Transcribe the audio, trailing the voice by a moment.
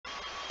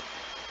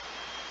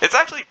It's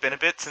actually been a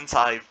bit since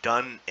I've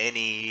done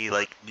any,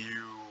 like,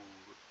 new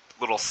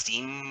little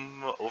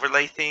Steam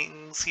overlay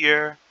things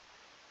here.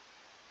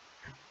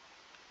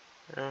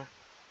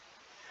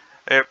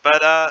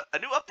 But a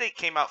new update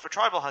came out for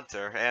Tribal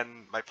Hunter,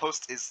 and my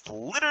post is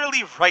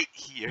literally right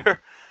here.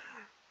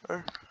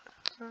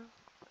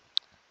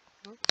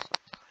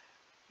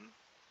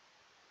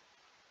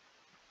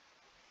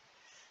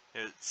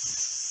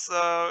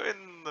 So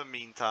in the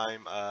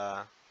meantime,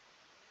 oh,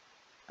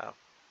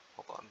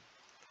 hold on.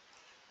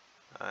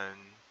 And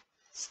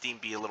Steam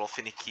be a little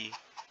finicky.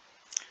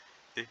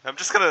 I'm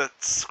just gonna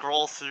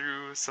scroll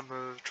through some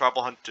of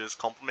Tribal Hunter's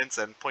compliments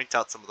and point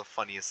out some of the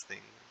funniest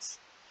things.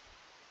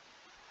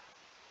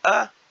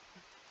 This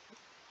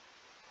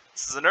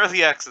is an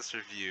early access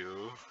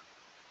review.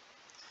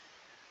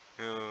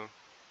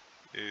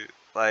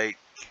 Like,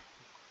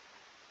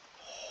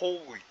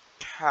 holy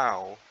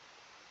cow.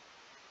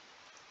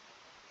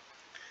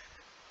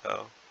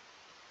 Oh.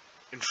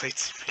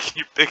 Inflates making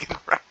you big and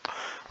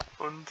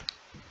round.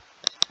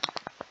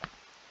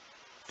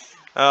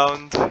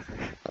 And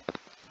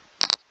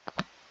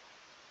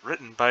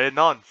written by a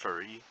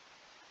non-furry.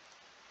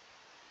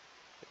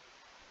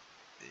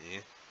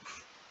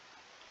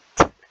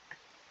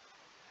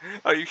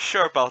 Are you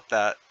sure about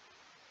that?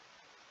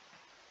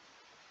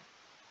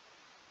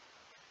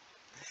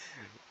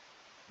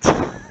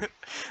 I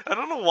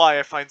don't know why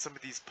I find some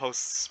of these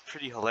posts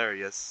pretty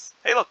hilarious.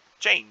 Hey look,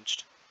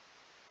 changed.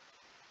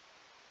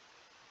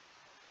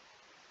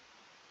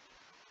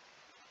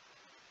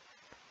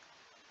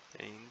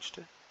 Changed.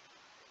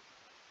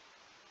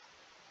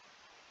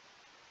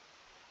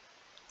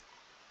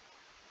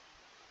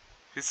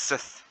 Who's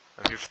Sith?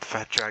 I'm here for the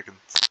fat dragons.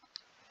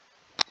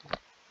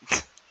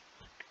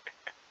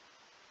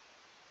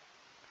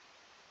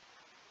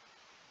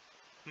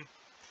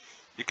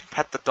 You can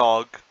pet the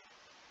dog.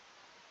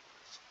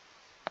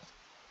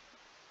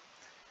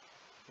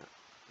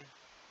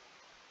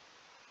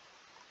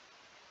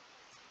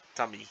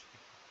 Tummy.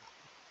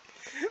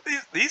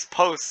 These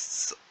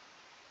posts.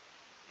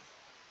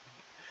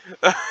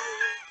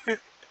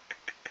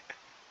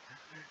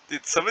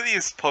 Dude, some of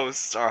these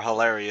posts are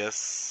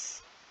hilarious.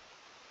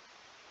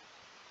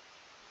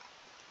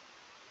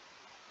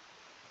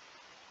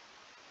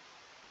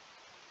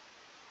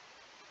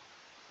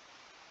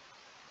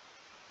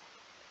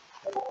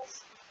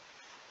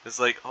 It's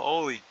like,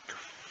 holy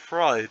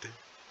crud.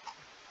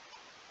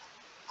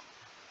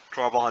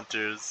 Tribal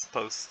Hunters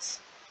posts.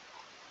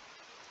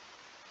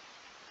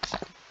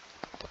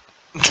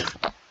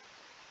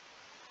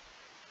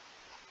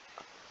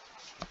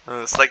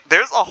 It's like,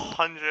 there's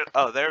 100.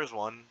 Oh, there's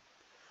one.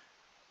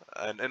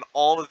 And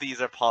all of these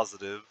are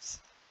positives.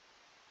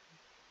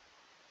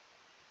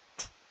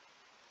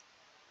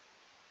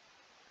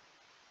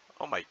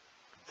 Oh my.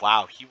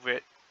 Wow, he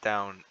wrote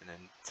down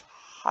an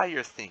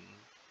entire thing.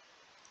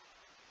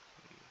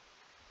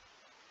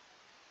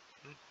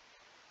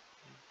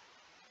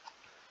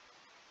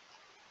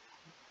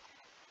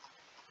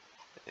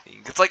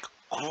 It's like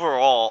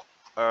overall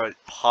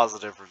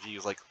positive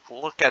reviews. Like,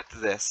 look at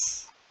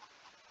this.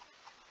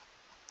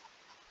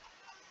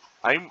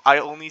 I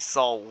only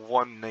saw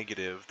one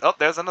negative. Oh,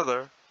 there's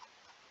another.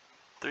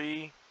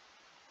 3.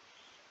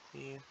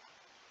 Yeah.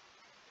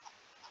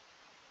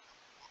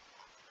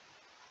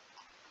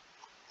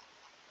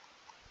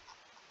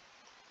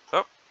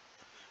 Oh.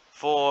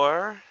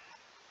 4.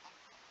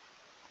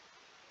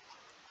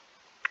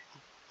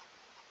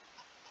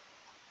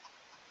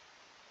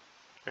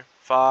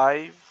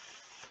 5.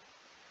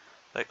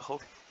 Like,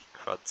 holy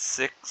crud.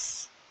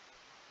 6.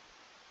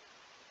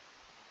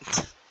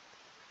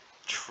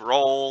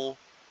 Troll.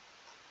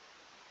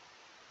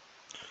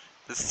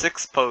 The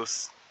 6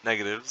 posts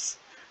negatives.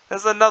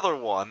 There's another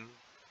one.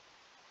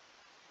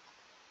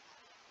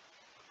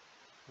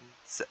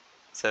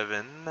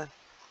 7.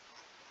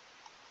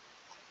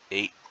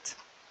 8.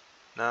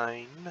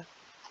 9.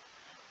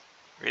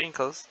 Getting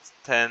close.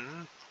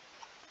 10.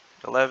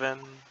 11.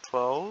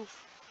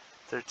 12.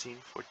 13.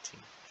 14.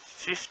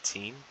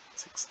 15.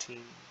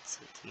 16.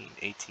 17.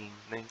 18.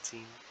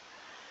 19.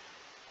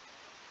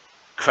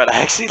 Crud,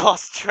 I actually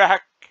lost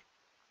track.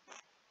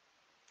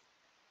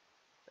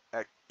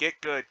 Get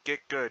good, get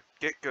good,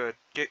 get good,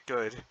 get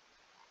good.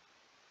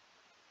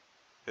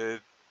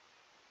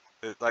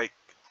 Like,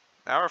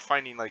 now we're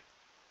finding, like,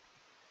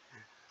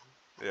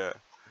 yeah.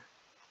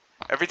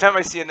 Every time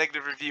I see a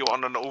negative review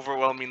on an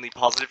overwhelmingly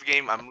positive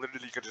game, I'm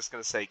literally just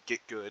gonna say, get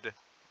good.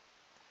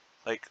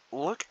 Like,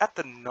 look at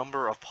the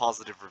number of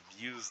positive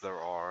reviews there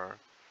are.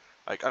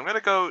 Like, I'm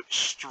gonna go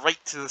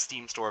straight to the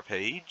Steam store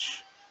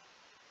page.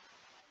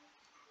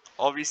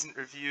 All recent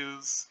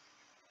reviews.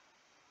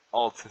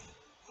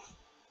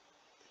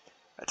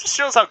 It just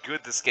shows how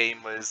good this game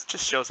is. It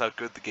just shows how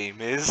good the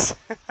game is.